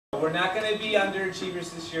we're not going to be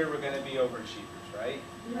underachievers this year, we're going to be overachievers, right?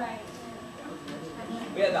 Right.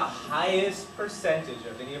 We had the highest percentage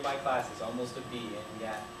of any of my classes, almost a B, and we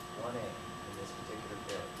got 1A in this particular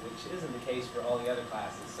period, which isn't the case for all the other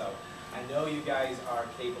classes. So I know you guys are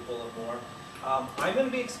capable of more. I'm going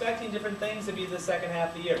to be expecting different things to be the second half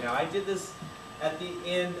of the year. Now, I did this at the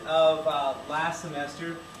end of last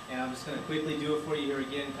semester, and I'm just going to quickly do it for you here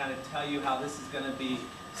again, kind of tell you how this is going to be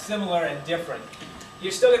similar and different.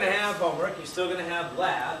 You're still going to have homework, you're still going to have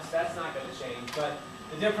labs, that's not going to change, but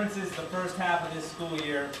the difference is the first half of this school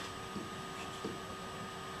year,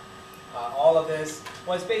 all of this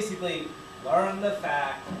was basically learn the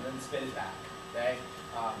fact and then spit it back, okay?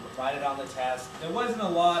 Write it on the test. There wasn't a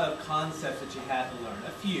lot of concepts that you had to learn.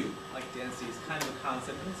 A few, like density is kind of a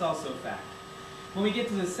concept, but it's also a fact. When we get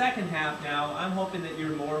to the second half now, I'm hoping that you're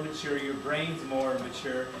more mature, your brain's more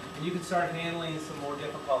mature, and you can start handling some more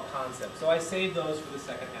difficult concepts. So I saved those for the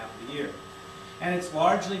second half of the year. And it's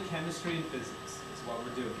largely chemistry and physics is what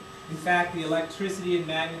we're doing. In fact, the electricity and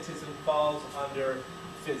magnetism falls under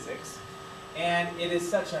physics. And it is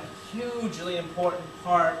such a hugely important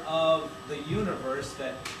part of the universe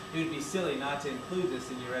that it would be silly not to include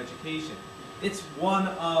this in your education. It's one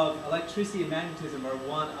of, electricity and magnetism are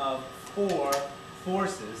one of 4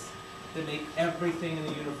 forces that make everything in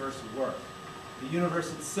the universe work. The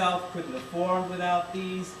universe itself couldn't have formed without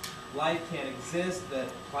these. Life can't exist, the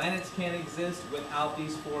planets can't exist without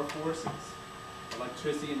these 4 forces.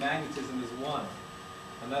 Electricity and magnetism is one.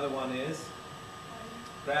 Another one is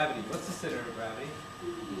gravity. What's the center of gravity?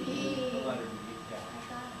 The letter D. Yeah.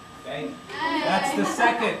 Okay? That's the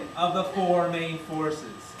second of the 4 main forces.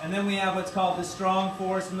 And then we have what's called the strong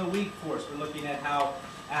force and the weak force. We're looking at how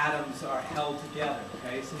atoms are held together.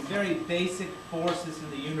 Okay? Some very basic forces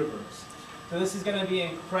in the universe. So this is going to be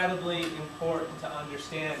incredibly important to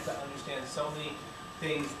understand so many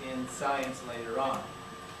things in science later on.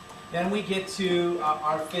 Then we get to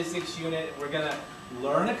our physics unit. We're going to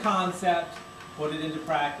learn a concept, put it into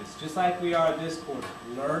practice, just like we are this quarter.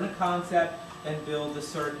 Learn a concept and build the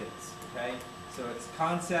circuits. Okay? So it's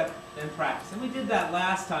concept and practice. And we did that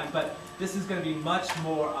last time, but this is going to be much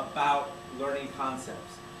more about learning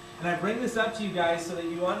concepts. And I bring this up to you guys so that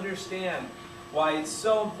you understand why it's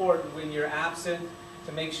so important when you're absent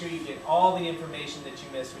to make sure you get all the information that you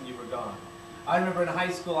missed when you were gone. I remember in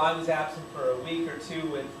high school I was absent for a week or 2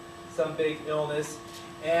 with some big illness,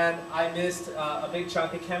 and I missed a big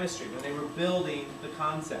chunk of chemistry when they were building the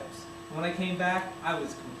concepts. When I came back, I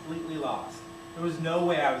was completely lost. There was no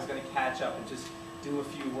way I was going to catch up and just do a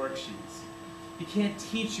few worksheets. You can't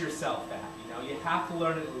teach yourself that, you know. You have to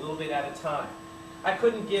learn it a little bit at a time. I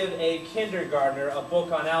couldn't give a kindergartner a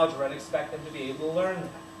book on algebra and expect them to be able to learn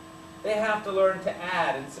that. They have to learn to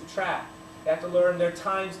add and subtract. They have to learn their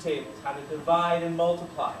times tables, how to divide and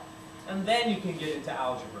multiply. And then you can get into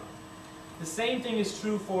algebra. The same thing is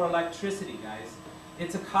true for electricity, guys.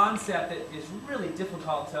 It's a concept that is really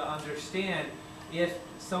difficult to understand if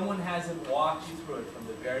someone hasn't walked you through it from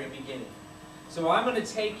the very beginning. So I'm going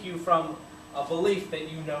to take you from a belief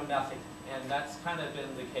that you know nothing, and that's kind of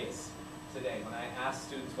been the case today. When I ask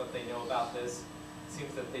students what they know about this, it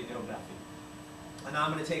seems that they know nothing. And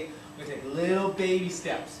I'm going to take little baby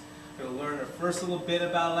steps. We're going to learn our first little bit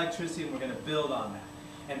about electricity, and we're going to build on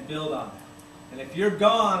that, and build on that. And if you're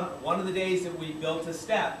gone one of the days that we built a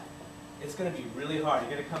step, it's going to be really hard.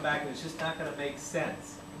 You're going to come back and it's just not going to make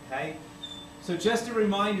sense. Okay? So just a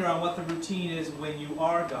reminder on what the routine is when you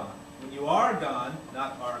are gone. When you are gone,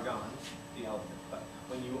 not are gone, the elephant, but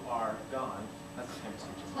when you are gone, that's the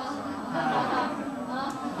chemistry teacher.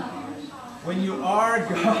 When you are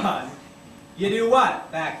gone, you do what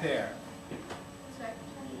back there?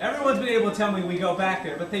 Everyone's been able to tell me we go back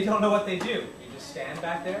there, but they don't know what they do. You just stand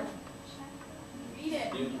back there? Read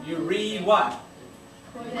it. You read what?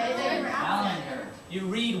 Calendar. You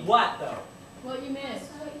read what, though? What you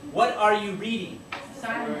missed. What are you reading?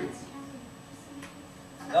 Silence.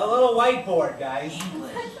 The little whiteboard, guys.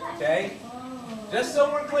 English. Okay? Just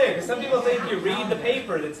so we're clear, because some people think you read the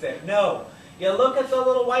paper that's there. No. You look at the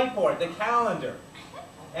little whiteboard, the calendar.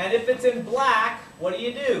 And if it's in black, what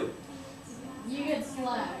do? You get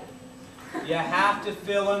slack. You have to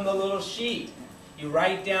fill in the little sheet. You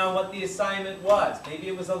write down what the assignment was. Maybe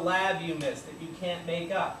it was a lab you missed that you can't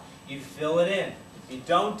make up. You fill it in. If you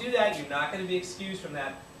don't do that, you're not going to be excused from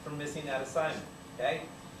missing that assignment. Okay?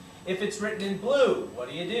 If it's written in blue, what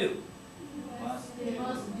do? You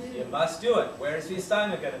must do it. Where's the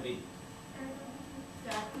assignment going to be?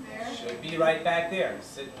 Should be right back there.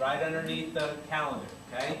 Sitting right underneath the calendar.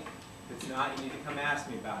 Okay? If it's not, you need to come ask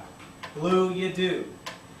me about it. Blue, you do.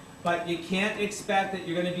 But you can't expect that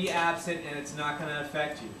you're going to be absent and it's not going to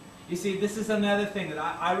affect you. You see, this is another thing that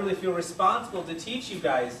I really feel responsible to teach you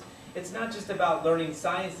guys. It's not just about learning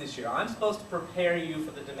science this year. I'm supposed to prepare you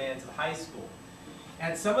for the demands of high school.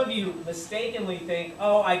 And some of you mistakenly think,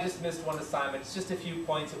 oh, I just missed one assignment. It's just a few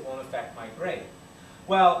points. It won't affect my grade.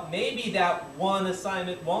 Well, maybe that one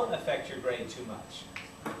assignment won't affect your grade too much.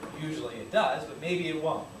 Usually it does, but maybe it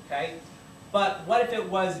won't, okay? But what if it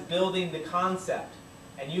was building the concept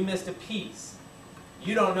and you missed a piece?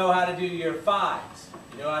 You don't know how to do your 5s.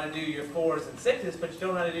 You know how to do your 4s and 6s, but you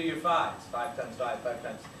don't know how to do your 5s. 5 times 5, 5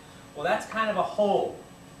 times. Well, that's kind of a hole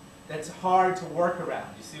that's hard to work around.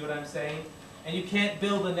 You see what I'm saying? And you can't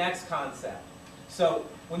build the next concept. So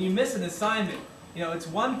when you miss an assignment, you know, it's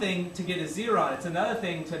one thing to get a 0 on it. It's another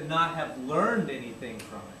thing to not have learned anything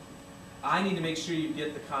from it. I need to make sure you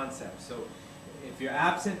get the concept. So if you're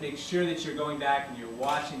absent, make sure that you're going back and you're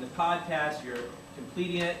watching the podcast, you're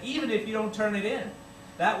completing it, even if you don't turn it in.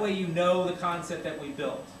 That way you know the concept that we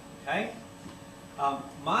built, okay?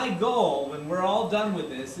 My goal, when we're all done with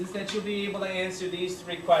this, is that you'll be able to answer these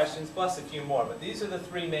 3 questions, plus a few more, but these are the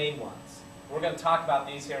 3 main ones. We're going to talk about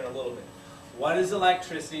these here in a little bit. What is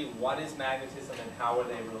electricity, what is magnetism, and how are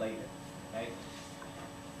they related, okay?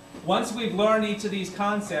 Once we've learned each of these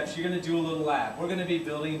concepts, you're going to do a little lab. We're going to be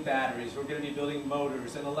building batteries, we're going to be building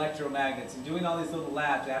motors and electromagnets, and doing all these little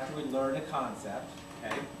labs after we learn a concept,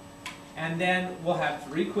 okay? And then we'll have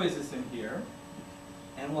 3 quizzes in here,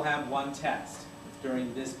 and we'll have 1 test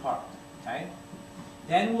during this part, okay?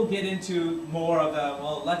 Then we'll get into more of a,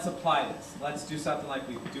 well, let's apply this. Let's do something like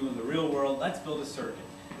we do in the real world. Let's build a circuit.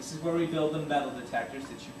 This is where we build the metal detectors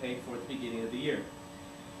that you paid for at the beginning of the year.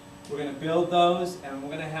 We're going to build those, and we're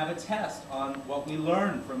going to have a test on what we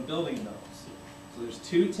learned from building those. So there's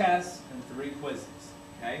 2 tests and 3 quizzes,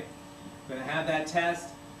 okay? We're going to have that test,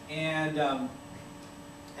 and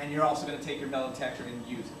you're also going to take your metal detector and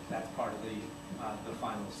use it. That's part of the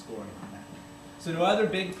final scoring on that. So no other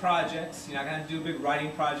big projects. You're not going to do a big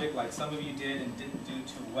writing project like some of you did and didn't do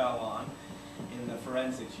too well on in the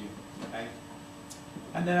forensics unit, okay?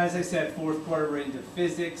 And then, as I said, 4th quarter we're into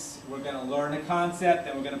physics. We're going to learn a concept,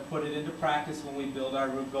 then we're going to put it into practice when we build our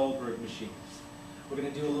Rube Goldberg machines. We're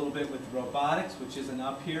going to do a little bit with robotics, which isn't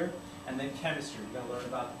up here, and then chemistry. We're going to learn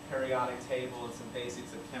about the periodic table and some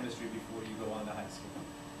basics of chemistry before you go on to high school.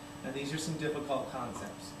 And these are some difficult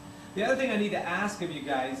concepts. The other thing I need to ask of you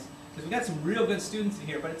guys, because we've got some real good students in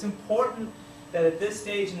here, but it's important that at this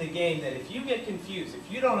stage in the game that if you get confused,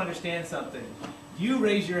 if you don't understand something, you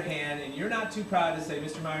raise your hand and you're not too proud to say,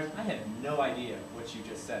 Mr. Myers, I had no idea what you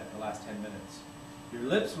just said for the last 10 minutes. Your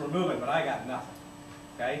lips were moving, but I got nothing.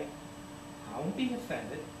 Okay? I won't be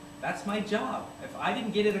offended. That's my job. If I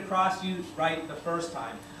didn't get it across to you right the first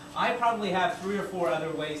time, I probably have 3 or 4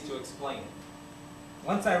 other ways to explain it.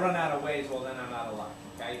 Once I run out of ways, well, then I'm out of luck.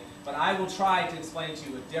 Okay? But I will try to explain to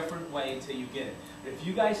you a different way until you get it. But if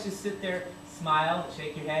you guys just sit there, smile, and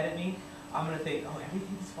shake your head at me, I'm going to think, oh,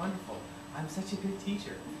 everything's wonderful. I'm such a good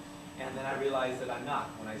teacher. And then I realize that I'm not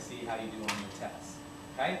when I see how you do on the test.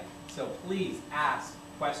 Okay? So please ask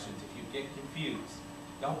questions if you get confused.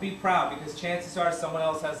 Don't be proud, because chances are someone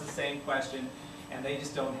else has the same question and they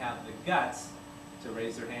just don't have the guts to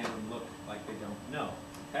raise their hand and look like they don't know.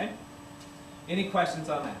 Okay? Any questions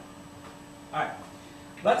on that? All right.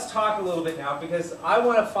 Let's talk a little bit now, because I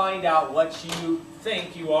want to find out what you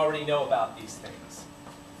think you already know about these things.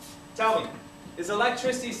 Tell me, is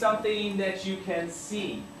electricity something that you can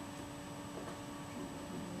see?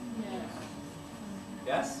 Yes.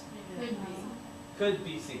 Yes? Could be. Could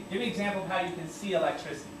be seen. Give me an example of how you can see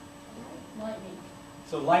electricity. Lightning.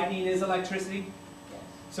 So lightning is electricity? Yes.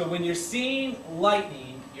 So when you're seeing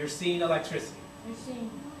lightning, you're seeing electricity. You're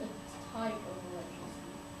seeing a type of electricity.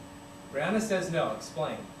 Brianna says no.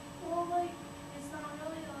 Explain. Well, like, it's not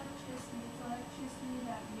really electricity, it's electricity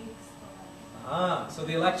that makes the light. Ah, so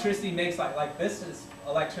the electricity makes light. Like this is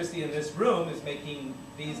electricity in this room is making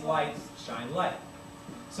these lights shine light.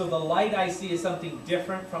 So the light I see is something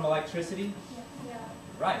different from electricity? Yeah.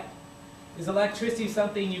 Right. Is electricity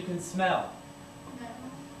something you can smell? No.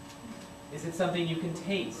 Is it something you can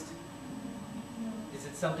taste? Is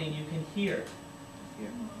it something you can hear?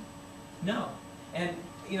 No. And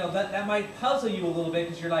you know, that might puzzle you a little bit,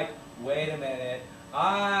 because you're like, wait a minute,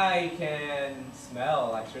 I can smell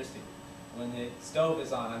electricity. When the stove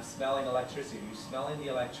is on, I'm smelling electricity. Are you smelling the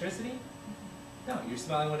electricity? No, you're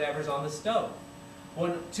smelling whatever's on the stove.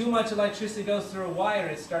 When too much electricity goes through a wire,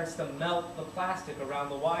 it starts to melt the plastic around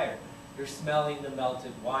the wire. You're smelling the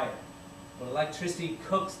melted wire. When electricity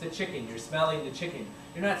cooks the chicken, you're smelling the chicken.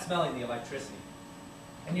 You're not smelling the electricity.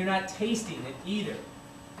 And you're not tasting it either.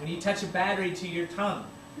 When you touch a battery to your tongue,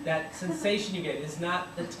 that sensation you get is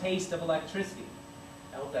not the taste of electricity.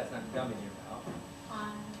 I hope that's not gum in your mouth.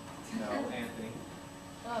 No, Anthony.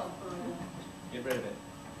 Oh, Get rid of it.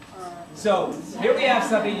 So, here we have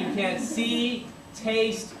something you can't see,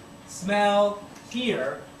 taste, smell,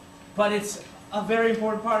 hear, but it's a very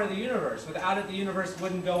important part of the universe. Without it, the universe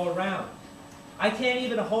wouldn't go around. I can't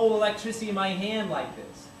even hold electricity in my hand like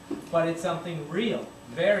this, but it's something real,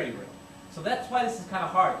 very real. So that's why this is kind of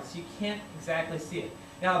hard, because you can't exactly see it.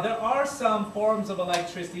 Now, there are some forms of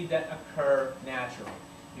electricity that occur naturally.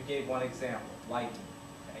 You gave one example, lightning.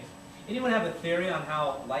 Okay? Anyone have a theory on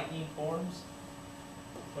how lightning forms?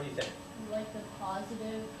 What do you think? like the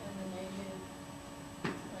positive and the negative,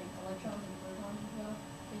 like electrons and protons and stuff,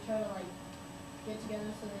 they try to like get together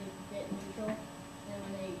so they get neutral, and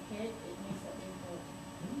when they hit, it makes that big bolt.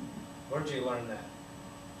 Where'd you learn that?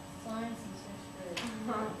 Science and sixth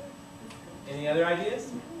grade. Any other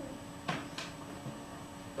ideas?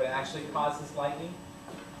 What actually causes lightning?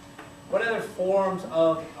 What other forms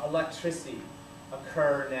of electricity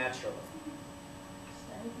occur naturally?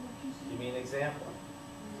 Give me an example.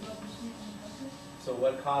 So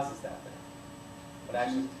what causes that then? What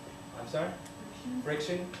actually, I'm sorry?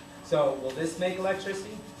 Friction. So will this make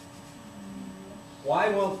electricity? Why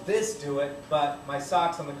won't this do it, but my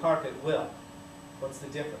socks on the carpet will? What's the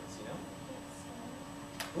difference,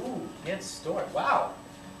 you know? Ooh, can't store it. Wow.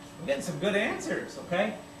 I'm getting some good answers,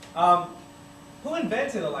 okay? Who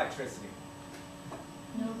invented electricity?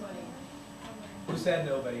 Nobody. Who said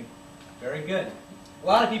nobody? Very good. A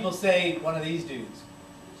lot of people say one of these dudes.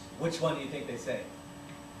 Which one do you think they say?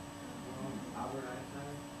 Albert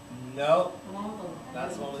Einstein? No,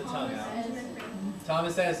 that's the one with the tongue out. Edison.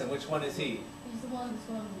 Thomas Edison, which one is he? He's the one that's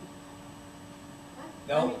going. I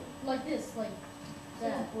No? mean, like this, like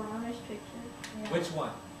that. brownish picture. Yeah. Which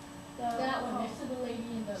one? That one next to the lady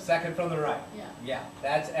in the. Second from the right. Yeah. Yeah,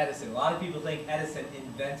 that's Edison. A lot of people think Edison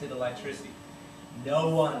invented electricity. No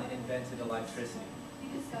one invented electricity.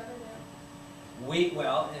 You discovered it.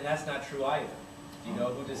 Well, and that's not true either. Do you know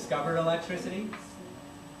who discovered electricity?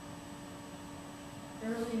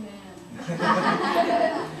 Early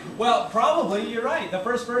man. Well, probably, you're right. The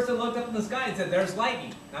first person looked up in the sky and said, there's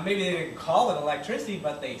lightning. Now, maybe they didn't call it electricity,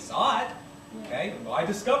 but they saw it. Yeah. Okay, well, I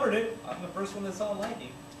discovered it. I'm the first one that saw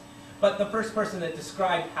lightning. But the first person that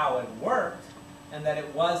described how it worked, and that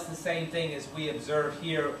it was the same thing as we observe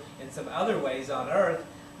here in some other ways on Earth,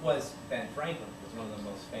 was Ben Franklin, who was one of the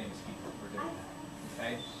most famous people for doing that.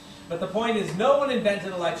 Okay? But the point is, no one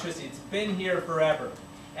invented electricity. It's been here forever.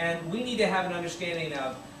 And we need to have an understanding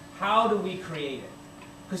of how do we create it.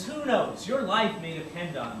 Because who knows? Your life may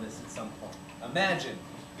depend on this at some point. Imagine,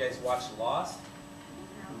 you guys watch Lost?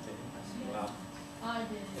 Well, I did.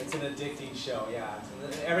 it's an addicting show, yeah.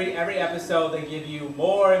 Every episode they give you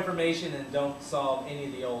more information and don't solve any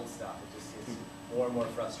of the old stuff. It just gets more and more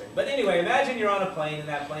frustrating. But anyway, imagine you're on a plane and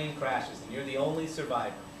that plane crashes and you're the only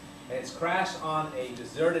survivor. And it's crashed on a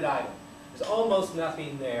deserted island. There's almost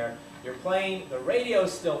nothing there. Your plane, the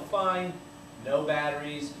radio's still fine, no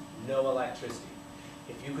batteries, no electricity.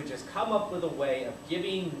 If you could just come up with a way of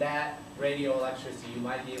giving that radio electricity, you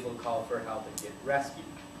might be able to call for help and get rescued.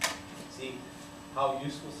 See how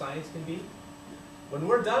useful science can be? When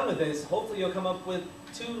we're done with this, hopefully you'll come up with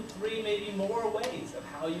 2, 3, maybe more ways of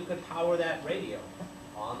how you could power that radio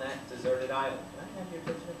on that deserted island. Can I have your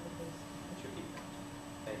picture, please? Put your feet down.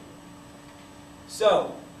 Thank you.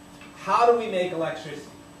 So, how do we make electricity?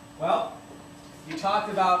 Well, you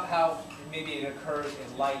talked about how maybe it occurs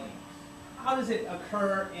in lightning. How does it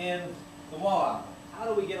occur in the wall? How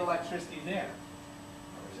do we get electricity there?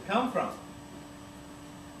 Where does it come from?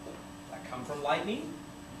 Does that come from lightning?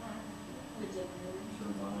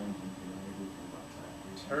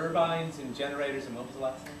 Turbines and generators, and what was the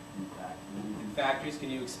last thing? In factories. Can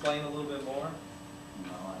you explain a little bit more?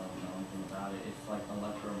 No, I don't know anything about it. It's like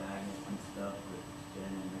electromagnets and stuff that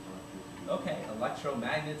generate electricity. Okay,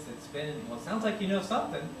 electromagnets that spin. Well, it sounds like you know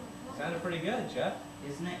something. Sounded pretty good, Jeff.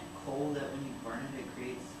 Isn't it coal that when you burn it, it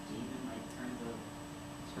creates steam and like turns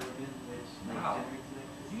a turbine, which like Wow. generates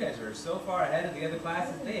electricity? You guys are so far ahead of the other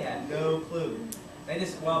classes, they had no clue. They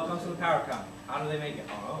just, well, it comes from the power company. How do they make it?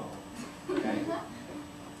 Oh, okay.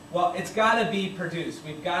 Well, it's got to be produced.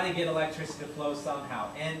 We've got to get electricity to flow somehow.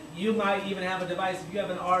 And you might even have a device, if you have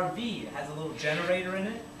an RV, it has a little generator in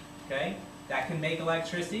it, okay? That can make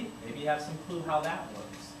electricity. Maybe you have some clue how that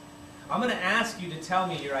works. I'm going to ask you to tell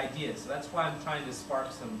me your ideas. So that's why I'm trying to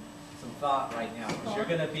spark some thought right now. Because you're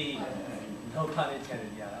going to be, no pun intended,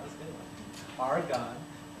 yeah, that was a good one. Argon.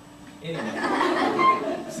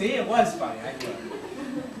 Anyway. See, it was funny, I knew it.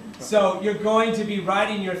 So you're going to be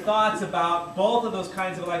writing your thoughts about both of those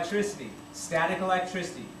kinds of electricity. Static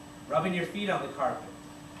electricity, rubbing your feet on the carpet.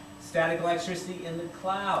 Static electricity in the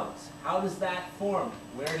clouds. How does that form?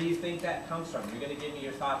 Where do you think that comes from? You're going to give me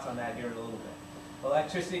your thoughts on that here in a little bit.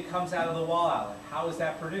 Electricity comes out of the wall outlet. How is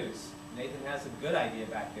that produced? Nathan has a good idea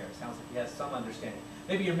back there. Sounds like he has some understanding.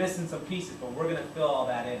 Maybe you're missing some pieces, but we're going to fill all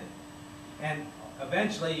that in. And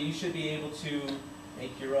eventually, you should be able to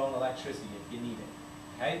make your own electricity if you need it.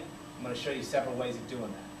 Okay? I'm going to show you several ways of doing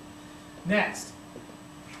that. Next,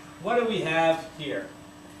 what do we have here?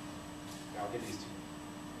 I'll give these to you.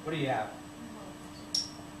 What do you have?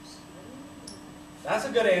 That's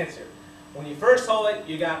a good answer. When you first hold it,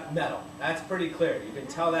 you got metal. That's pretty clear. You can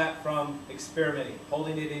tell that from experimenting,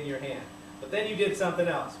 holding it in your hand. But then you did something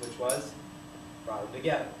else, which was brought them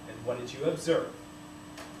together. And what did you observe?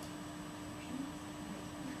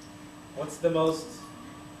 What's the most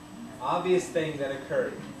obvious thing that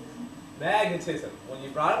occurred? Magnetism. When you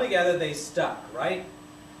brought them together, they stuck, right?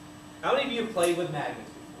 How many of you have played with magnets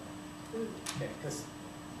before? Okay, because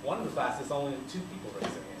one of the classes, only 2 people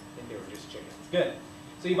raised their hand. I think they were just chickens. Good.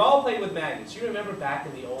 So you've all played with magnets. You remember back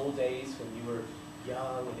in the old days when you were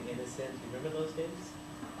young and innocent? You remember those days?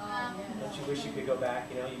 Yeah. Don't you wish you could go back?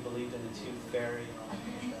 You know, you believed in the tooth fairy.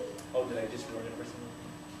 Oh, did I just ruin it for someone?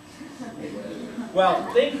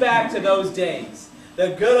 Well, think back to those days. The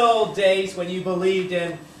good old days when you believed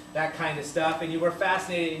in that kind of stuff and you were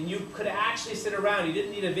fascinated and you could actually sit around. You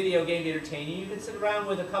didn't need a video game to entertain you. You could sit around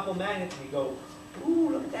with a couple magnets and you go, ooh,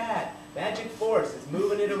 look at that. Magic force is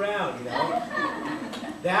moving it around, you know.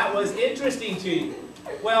 That was interesting to you.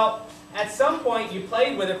 Well, at some point you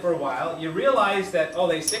played with it for a while. You realized that, oh,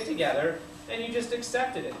 they stick together, and you just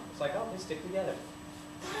accepted it. It's like, oh, they stick together.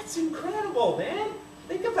 That's incredible, man.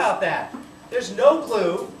 Think about that. There's no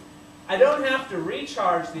glue. I don't have to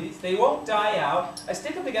recharge these. They won't die out. I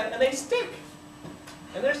stick them together, and they stick.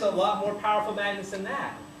 And there's a lot more powerful magnets than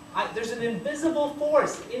that. There's an invisible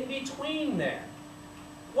force in between there.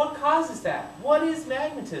 What causes that? What is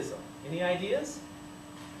magnetism? Any ideas?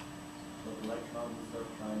 The electrons and stuff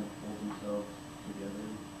trying to pull themselves together.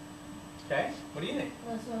 Okay. What do you think?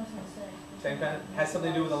 That's what I was gonna say. Same kind of, has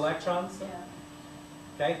something to do with electrons? Yeah.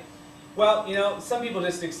 Okay. Well, you know, some people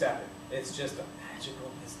just accept it. It's just a magical,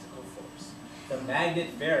 mystical force. The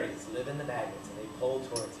magnet fairies live in the magnets and they pull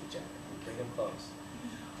towards each other and bring them close.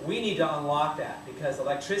 We need to unlock that because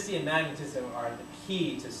electricity and magnetism are the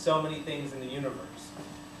key to so many things in the universe.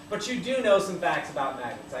 But you do know some facts about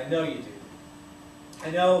magnets. I know you do. I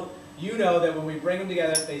know you know that when we bring them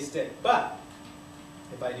together, they stick. But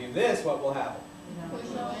if I do this, what will happen? Push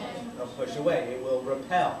away. They'll push away. It will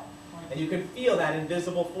repel. And you can feel that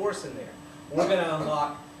invisible force in there. We're going to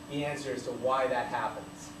unlock the answer as to why that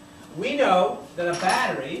happens. We know that a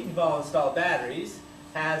battery, you've all installed batteries,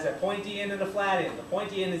 has a pointy end and a flat end. The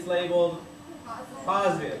pointy end is labeled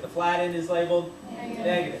positive. The flat end is labeled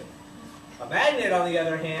negative. A magnet, on the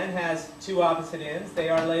other hand, has 2 opposite ends. They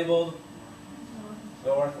are labeled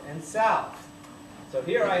north and south. So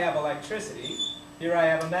here I have electricity. Here I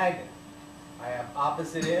have a magnet. I have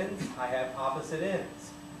opposite ends. I have opposite ends.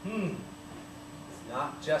 It's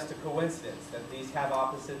not just a coincidence that these have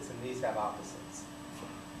opposites and these have opposites.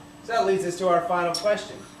 So that leads us to our final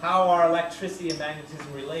question. How are electricity and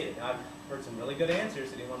magnetism related? Now, I've heard some really good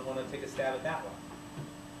answers. Anyone want to take a stab at that one?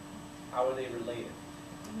 How are they related?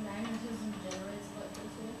 Magnetism generates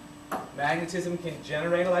electricity. Magnetism can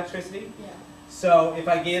generate electricity. Yeah. So if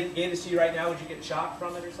I gave this to you right now, would you get shocked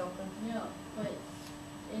from it or something? No, but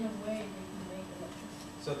in a way they can make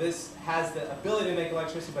electricity. So this has the ability to make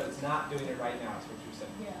electricity, but it's not doing it right now, is what you're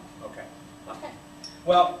saying. Yeah. Okay. Okay.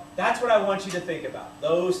 Well, that's what I want you to think about,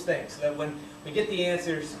 those things, so that when we get the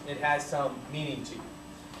answers, it has some meaning to you.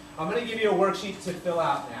 I'm going to give you a worksheet to fill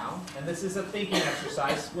out now, and this is a thinking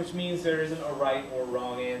exercise, which means there isn't a right or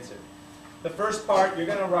wrong answer. The first part, you're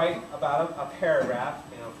going to write about a paragraph,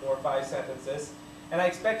 4 or 5 sentences, and I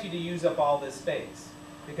expect you to use up all this space,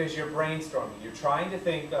 because you're brainstorming. You're trying to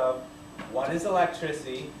think of what is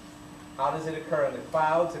electricity, how does it occur in the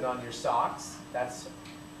clouds and on your socks, that's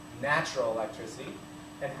natural electricity,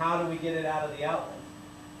 and how do we get it out of the outlet?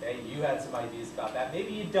 Okay, you had some ideas about that.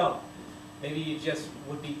 Maybe you don't. Maybe you just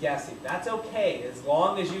would be guessing. That's okay, as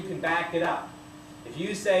long as you can back it up. If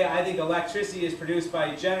you say, I think electricity is produced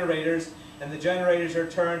by generators, and the generators are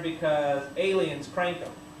turned because aliens crank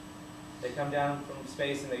them. They come down from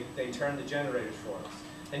space and they turn the generators for us.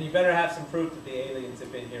 Then you better have some proof that the aliens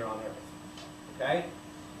have been here on Earth. Okay?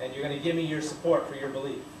 And you're going to give me your support for your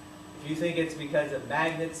belief. If you think it's because of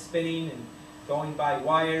magnets spinning and going by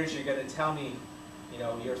wires, you're going to tell me,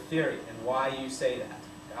 your theory and why you say that.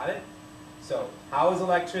 Got it? So, how is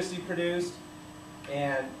electricity produced?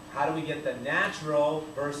 And how do we get the natural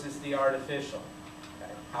versus the artificial?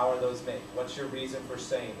 Okay. How are those made? What's your reason for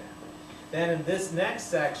saying that? Then in this next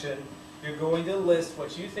section, you're going to list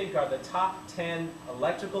what you think are the top 10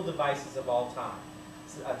 electrical devices of all time.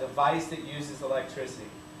 It's a device that uses electricity.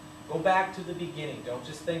 Go back to the beginning. Don't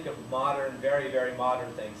just think of modern, very, very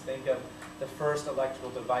modern things. Think of the first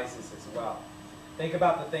electrical devices as well. Think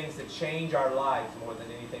about the things that change our lives more than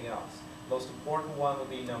anything else. Most important one would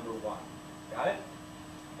be number 1. Got it?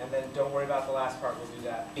 And then don't worry about the last part. We'll do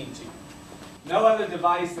that. No other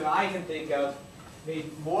device that I can think of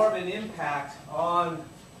made more of an impact on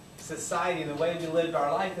society and the way we lived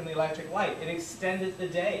our life than the electric light. It extended the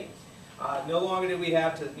day. No longer did we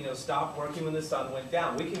have to stop working when the sun went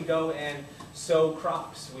down. We can go and sow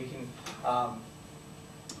crops. We can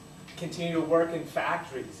continue to work in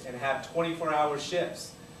factories and have 24-hour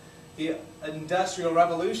shifts. The Industrial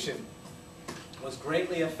Revolution was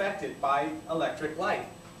greatly affected by electric light.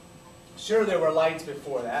 Sure, there were lights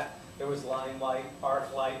before that. There was limelight,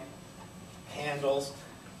 arc light, handles,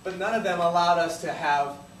 but none of them allowed us to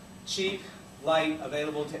have cheap light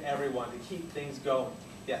available to everyone to keep things going.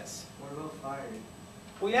 Yes? What about fire?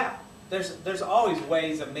 Well, yeah. There's always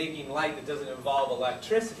ways of making light that doesn't involve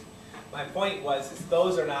electricity. My point was, is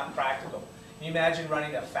those are not practical. Can you imagine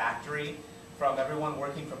running a factory from everyone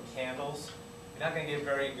working from candles? You're not going to get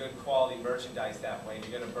very good quality merchandise that way.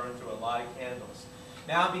 You're going to burn through a lot of candles.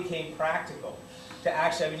 Now it became practical to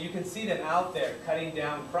actually, I mean, you can see them out there cutting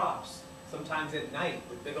down crops, sometimes at night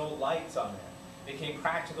with big old lights on there. It became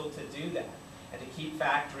practical to do that and to keep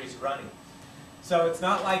factories running. So it's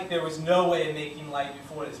not like there was no way of making light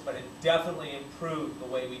before this, but it definitely improved the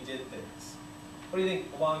way we did things. What do you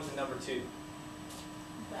think belongs in number 2?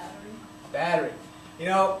 Battery. Battery. You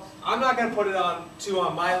know, I'm not going to put it on 2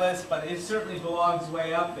 on my list, but it certainly belongs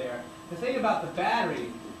way up there. The thing about the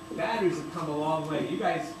batteries have come a long way. You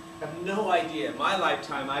guys have no idea. In my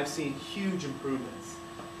lifetime, I've seen huge improvements.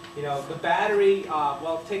 You know, the battery,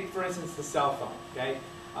 well, take for instance the cell phone, okay?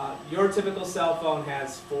 Your typical cell phone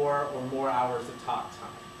has 4 or more hours of talk time,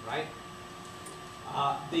 right?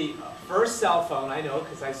 The first cell phone, I know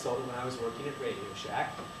because I sold it when I was working at Radio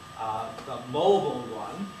Shack, the mobile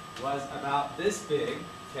one was about this big,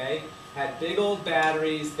 okay? Had big old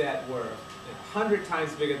batteries that were 100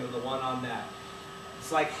 times bigger than the one on that.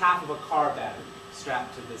 It's like half of a car battery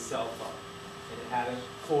strapped to this cell phone. And it had a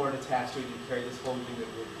cord attached to it. You carry this whole unit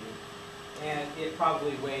with you. And it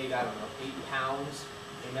probably weighed, I don't know, 8 pounds.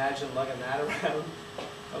 Imagine lugging that around.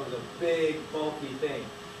 That was a big, bulky thing.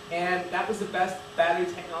 And that was the best battery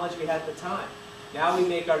technology we had at the time. Now we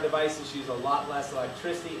make our devices use a lot less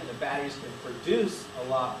electricity, and the batteries can produce a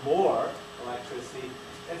lot more electricity.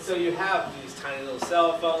 And so you have these tiny little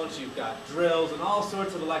cell phones, you've got drills, and all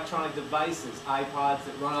sorts of electronic devices, iPods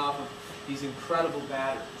that run off of these incredible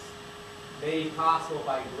batteries, made possible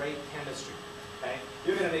by great chemistry. Okay?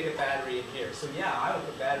 You're going to make a battery in here. So yeah, I would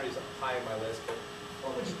put batteries up high on my list, but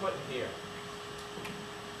what would you put in here?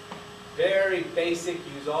 Very basic,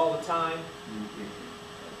 use all the time.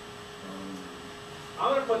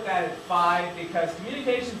 I'm going to put that at 5 because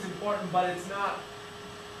communication is important, but it's not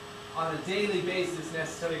on a daily basis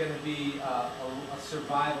necessarily going to be a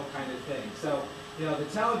survival kind of thing. So, you know, the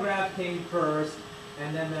telegraph came first,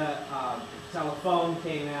 and then the telephone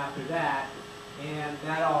came after that, and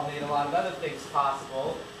that all made a lot of other things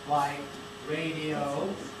possible, like radio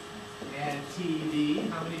and TV.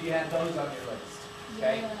 How many of you had those on your list?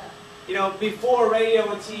 Okay. Yeah. You know, before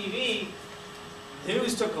radio and TV,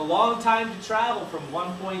 news took a long time to travel from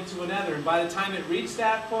one point to another, and by the time it reached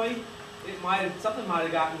that point, something might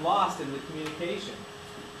have gotten lost in the communication.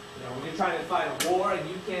 You know, when you're trying to fight a war and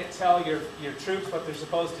you can't tell your troops what they're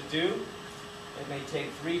supposed to do, it may take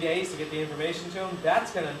 3 days to get the information to them.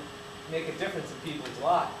 That's going to make a difference in people's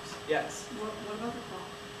lives. Yes? What about the clock?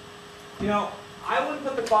 You know, I wouldn't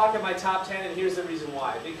put the clock in my top 10, and here's the reason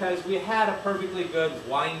why. Because we had a perfectly good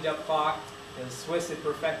wind-up clock, and the Swiss had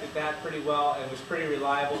perfected that pretty well and was pretty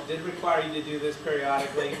reliable. It did require you to do this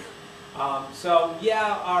periodically. So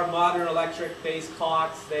yeah, our modern electric-based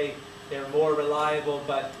clocks, they're more reliable,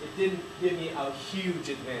 but it didn't give me a huge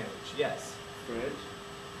advantage. Yes? Fridge?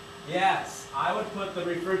 Yes, I would put the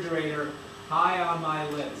refrigerator high on my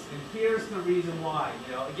list. And here's the reason why.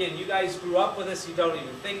 You know, again, you guys grew up with this, you don't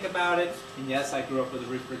even think about it. And yes, I grew up with a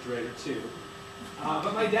refrigerator too.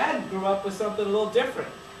 But my dad grew up with something a little different.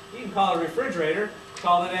 You can call it a refrigerator,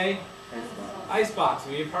 call it a icebox.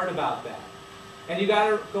 We've heard about that. And you got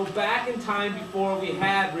to go back in time before we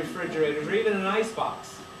had refrigerators or even an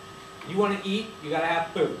icebox. You want to eat, you got to have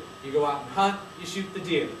food. You go out and hunt, you shoot the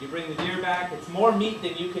deer. You bring the deer back. It's more meat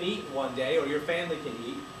than you can eat in one day or your family can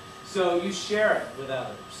eat. So you share it with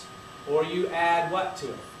others. Or you add what to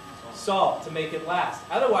it? Salt to make it last.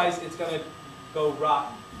 Otherwise, it's going to go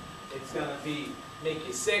rotten. It's going to make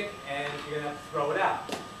you sick, and you're going to have to throw it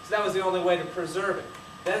out. So that was the only way to preserve it.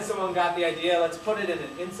 Then someone got the idea, let's put it in an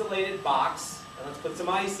insulated box, and let's put some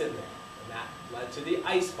ice in there. And that led to the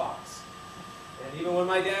ice box. And even when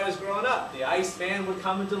my dad was growing up, the ice man would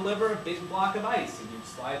come and deliver a big block of ice, and you'd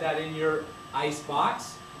slide that in your ice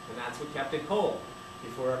box, and that's what kept it cold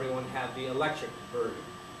before everyone had the electric version.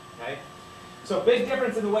 Okay? So big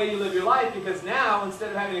difference in the way you live your life, because now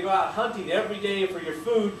instead of having to go out hunting every day for your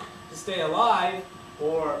food to stay alive,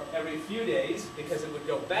 or every few days because it would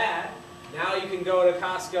go bad, now you can go to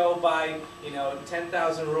Costco, buy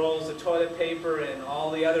 10,000 rolls of toilet paper and all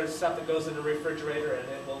the other stuff that goes in the refrigerator, and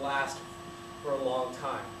it will last for a long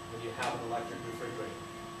time when you have an electric refrigerator.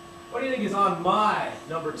 What do you think is on my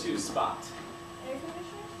number 2 spot? Air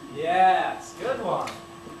conditioner? Yes, good one.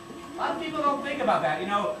 A lot of people don't think about that.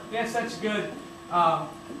 We have such good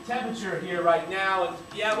temperature here right now, and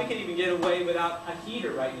yeah, we can even get away without a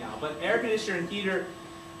heater right now. But air conditioner and heater,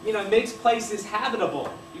 makes places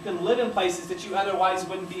habitable. You can live in places that you otherwise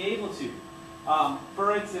wouldn't be able to.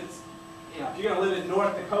 For instance, if you're going to live in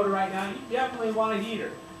North Dakota right now, you definitely want a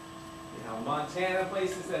heater. Montana,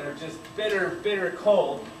 places that are just bitter, bitter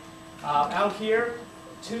cold. Out here,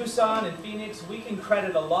 Tucson and Phoenix, we can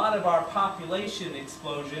credit a lot of our population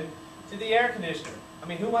explosion to the air conditioner. I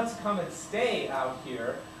mean, who wants to come and stay out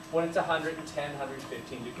here when it's 110,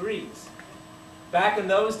 115 degrees? Back in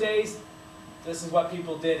those days, this is what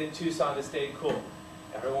people did in Tucson to stay cool.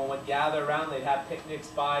 Everyone would gather around, they'd have picnics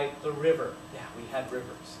by the river. Yeah, we had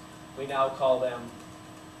rivers. We now call them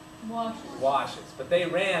washes. But they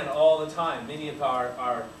ran all the time. Many of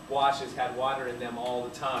our washes had water in them all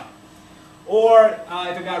the time. Or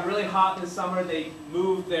if it got really hot in the summer, they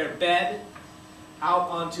moved their bed out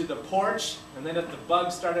onto the porch, and then if the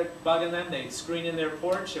bugs started bugging them, they'd screen in their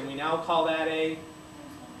porch, and we now call that a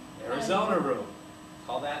Arizona room.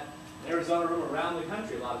 Call that an Arizona room around the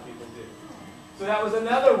country, a lot of people do. So that was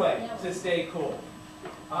another way to stay cool.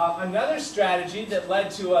 Another strategy that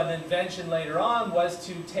led to an invention later on was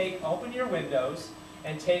to open your windows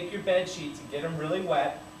and take your bed sheets and get them really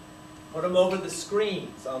wet, put them over the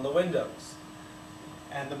screens on the windows.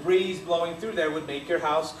 And the breeze blowing through there would make your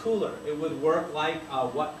house cooler. It would work like a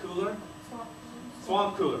what cooler?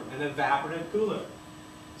 Swamp cooler, an evaporative cooler.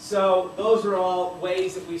 So those are all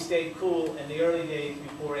ways that we stayed cool in the early days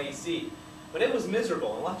before AC. But it was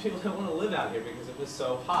miserable. A lot of people didn't want to live out here because it was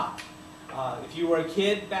so hot. If you were a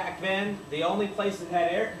kid back then, the only place that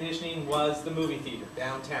had air conditioning was the movie theater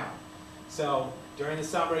downtown. So during the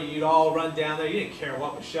summer, you'd all run down there. You didn't care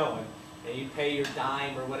what was showing. And you'd pay your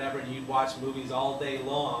dime or whatever, and you'd watch movies all day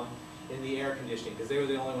long in the air conditioning, because they were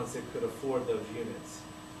the only ones that could afford those units.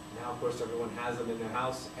 Now, of course, everyone has them in their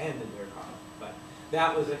house and in their car. But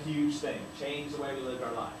that was a huge thing. Changed the way we lived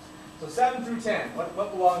our lives. So 7 through 10, what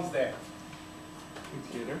belongs there?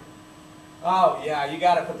 Computer. Oh, yeah, you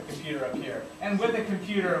got to put the computer up here. And with the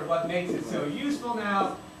computer, what makes it so useful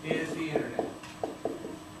now is the internet.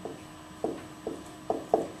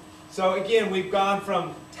 So again, we've gone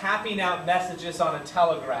from tapping out messages on a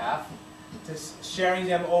telegraph to sharing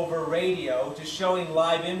them over radio to showing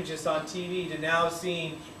live images on TV to now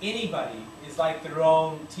seeing anybody is like their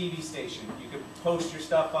own TV station. You can post your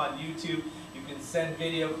stuff on YouTube. You can send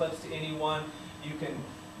video clips to anyone. You can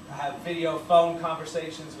have video phone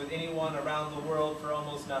conversations with anyone around the world for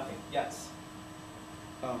almost nothing. Yes?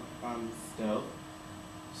 Stove.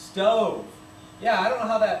 Stove. Yeah, I don't know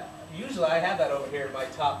how that... Usually I have that over here in my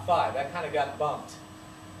top 5. That kind of got bumped.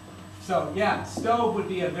 So yeah, stove would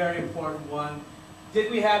be a very important one. Did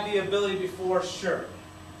we have the ability before? Sure.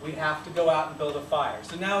 We have to go out and build a fire.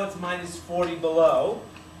 So now it's minus 40 below,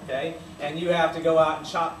 okay? And you have to go out and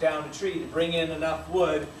chop down a tree to bring in enough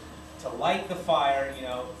wood to light the fire.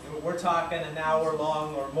 We're talking an hour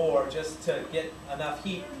long or more just to get enough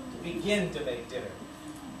heat to begin to make dinner.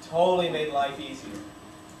 Totally made life easier.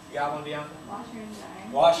 You got one, Bianca? Washer and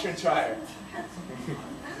dryer. Washer and dryer.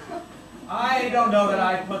 I don't know that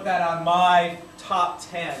I'd put that on my top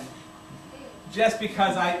 10, just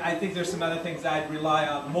because I think there's some other things I'd rely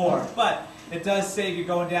on more. But it does save you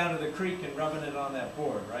going down to the creek and rubbing it on that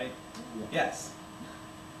board, right? Yes.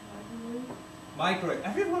 Microwave.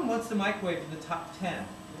 Everyone wants the microwave in the top 10.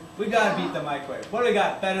 We got to beat the microwave. What do we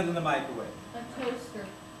got better than the microwave? A toaster.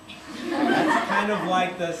 That's kind of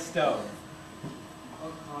like the stove.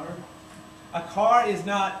 A car. A car is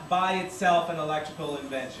not by itself an electrical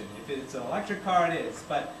invention. If it's an electric car, it is.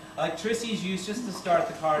 But electricity is used just to start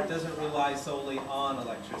the car. It doesn't rely solely on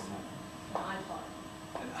electricity. An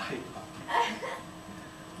iPod. An iPod.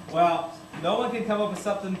 Well, no one can come up with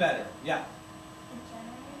something better. Yeah. A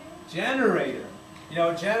generator. Generator. You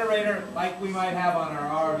know, a generator like we might have on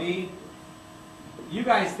our RV, you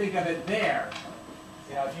guys think of it there.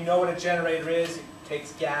 You know, if you know what a generator is, it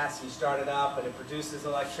takes gas, you start it up, and it produces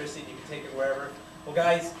electricity, you can take it wherever. Well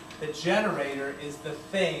guys, the generator is the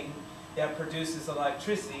thing that produces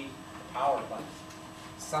electricity, the power plant.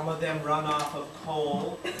 Some of them run off of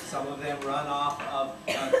coal, some of them run off of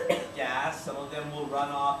gas, some of them will run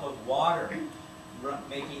off of water,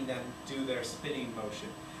 making them do their spinning motion.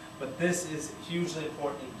 But this is hugely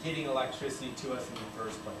important in getting electricity to us in the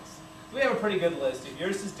first place. We have a pretty good list. If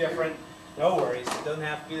yours is different, no worries, it doesn't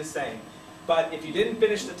have to be the same. But if you didn't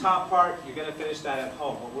finish the top part, you're going to finish that at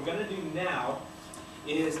home. What we're going to do now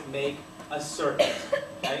is make a circuit.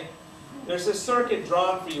 Okay? There's a circuit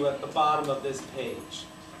drawn for you at the bottom of this page.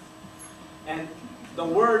 And the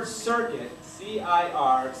word circuit,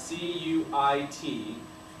 C-I-R-C-U-I-T,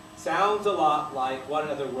 sounds a lot like what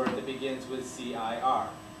other word that begins with C-I-R?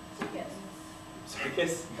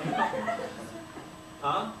 Circus.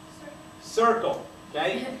 Huh? Circle.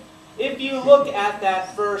 Okay? If you look at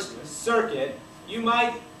that first circuit, you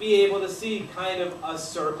might be able to see kind of a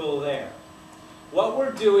circle there. What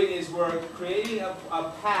we're doing is we're creating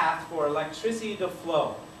a path for electricity to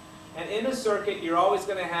flow. And in a circuit, you're always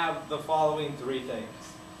going to have the following three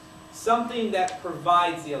things. Something that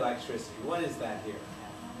provides the electricity. What is that here?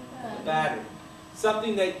 The battery.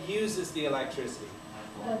 Something that uses the electricity.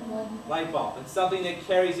 Light bulb. And something that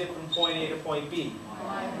carries it from point A to point B.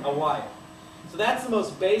 A wire. So that's the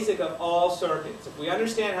most basic of all circuits. If we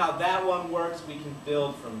understand how that one works, we can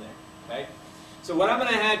build from there. Okay? So what I'm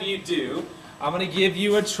going to have you do, I'm going to give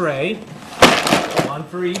you a tray, one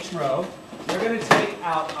for each row. You're going to take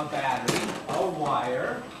out a battery, a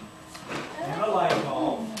wire, and a light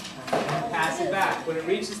bulb, and pass it back. When it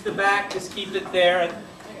reaches the back, just keep it there.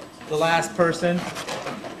 The last person.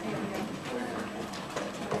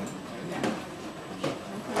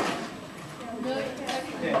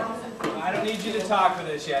 Okay. I don't need you to talk for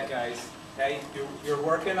this yet, guys. Okay? You're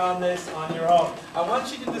working on this on your own. I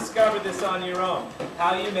want you to discover this on your own,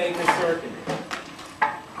 how you make a circuit.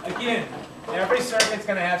 Again, every circuit's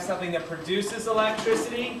going to have something that produces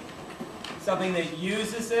electricity, something that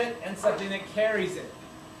uses it, and something that carries it.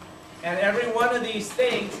 And every one of these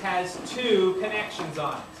things has two connections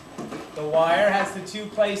on it. The wire has the two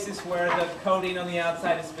places where the coating on the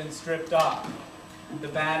outside has been stripped off. The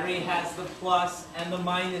battery has the plus and the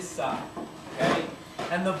minus side. Okay?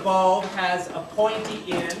 And the bulb has a pointy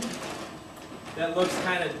end that looks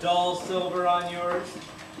kind of dull silver on yours.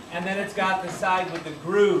 And then it's got the side with the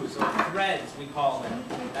grooves or threads, we call them.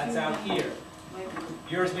 That's out here.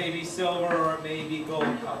 Yours may be silver or it may be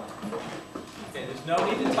gold color. Okay, there's no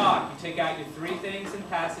need to talk. You take out your three things and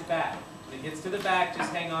pass it back. When it gets to the back,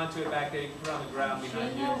 just hang on to it back there. You can put it on the ground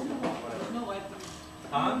behind you. Whatever.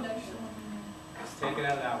 Huh? Just take it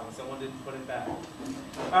out of that one. Someone didn't put it back.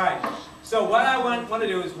 All right. So what I want to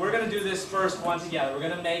do is we're going to do this first one together. We're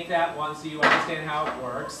going to make that one so you understand how it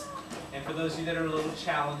works. And for those of you that are a little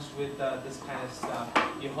challenged with this kind of stuff,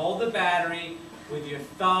 you hold the battery with your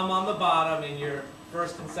thumb on the bottom and your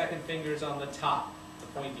first and second fingers on the top, the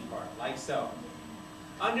pointy part, like so.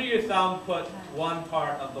 Under your thumb, put one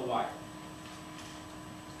part of the wire.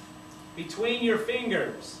 Between your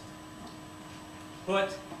fingers,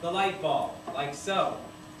 put the light bulb, like so,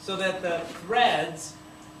 so that the threads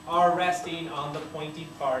are resting on the pointy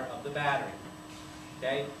part of the battery.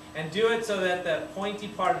 Okay? And do it so that the pointy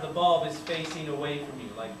part of the bulb is facing away from you,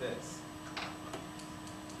 like this.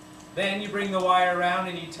 Then you bring the wire around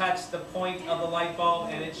and you touch the point of the light bulb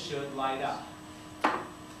and it should light up.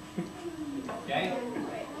 Okay?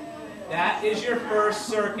 That is your first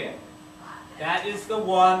circuit. That is the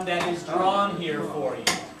one that is drawn here for you.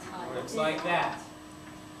 Looks like that.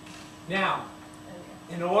 Now,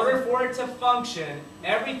 in order for it to function,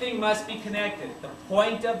 everything must be connected. The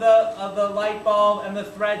point of the light bulb and the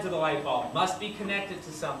threads of the light bulb must be connected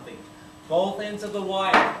to something. Both ends of the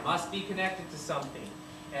wire must be connected to something.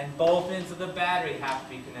 And both ends of the battery have to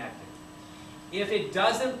be connected. If it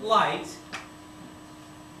doesn't light,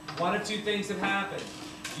 one of two things have happened.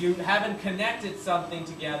 You haven't connected something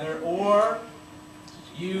together, or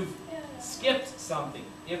you've skipped something.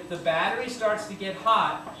 If the battery starts to get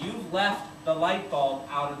hot, you've left the light bulb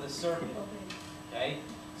out of the circuit. Okay?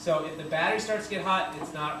 So if the battery starts to get hot,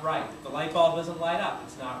 it's not right. If the light bulb doesn't light up,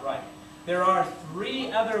 it's not right. There are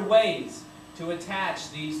three other ways to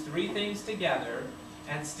attach these three things together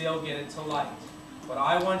and still get it to light. What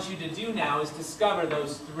I want you to do now is discover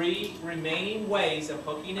those three remaining ways of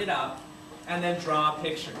hooking it up and then draw a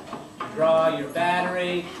picture. You draw your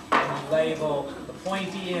battery and you label the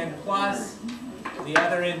pointy end plus, the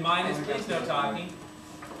other end minus. Please no talking.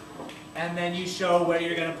 and then you show where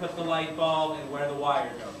you're going to put the light bulb and where the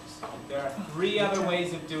wire goes. There are 3 other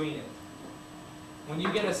ways of doing it. When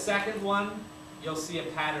you get a second one, you'll see a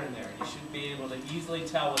pattern there. You should be able to easily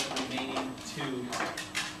tell what the remaining 2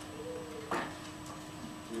 are.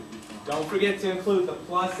 Don't forget to include the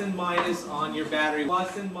plus and minus on your battery.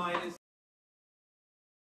 Plus and minus.